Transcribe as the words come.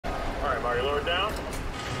Marty, lower it down.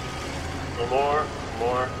 No more,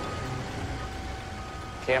 more.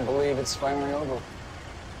 Can't believe it's finally over.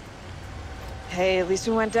 Hey, at least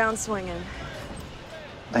we went down swinging.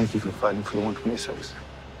 Thank you for fighting for the 126.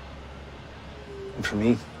 And for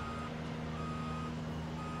me,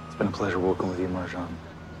 it's been a pleasure working with you, Marjan.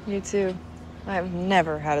 You too. I've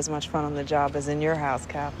never had as much fun on the job as in your house,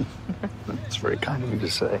 Cap. It's very kind of you to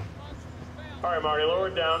say. All right, Marty, lower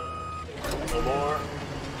it down. No more.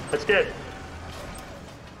 Let's get.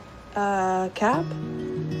 Cap?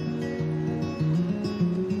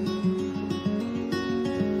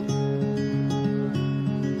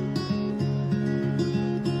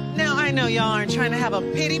 Now, I know y'all aren't trying to have a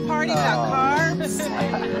pity party without carbs.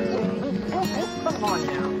 Come on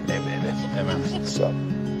now. Hey, baby. Hey, man. What's up?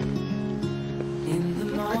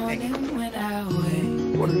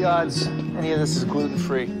 What are the odds any of this is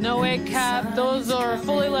gluten-free? No way, Cap. Those are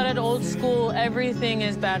fully loaded, old school. Everything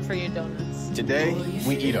is bad for you donuts. Today,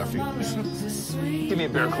 we eat our food. Give me a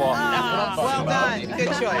bear claw. Well done. Good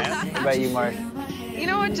choice. What about you, Mark? You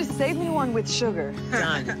know what? Just save me one with sugar.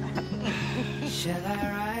 Done.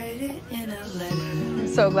 I'm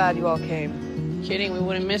so glad you all came. Kidding, we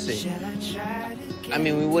wouldn't miss it. I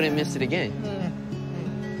mean, we wouldn't miss it again.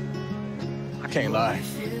 I can't lie.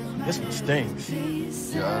 This one stings.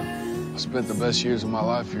 Yeah, I spent the best years of my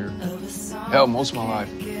life here. Hell, most of my life.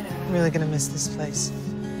 I'm really gonna miss this place.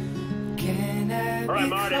 All right,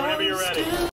 Marty, whenever you're ready.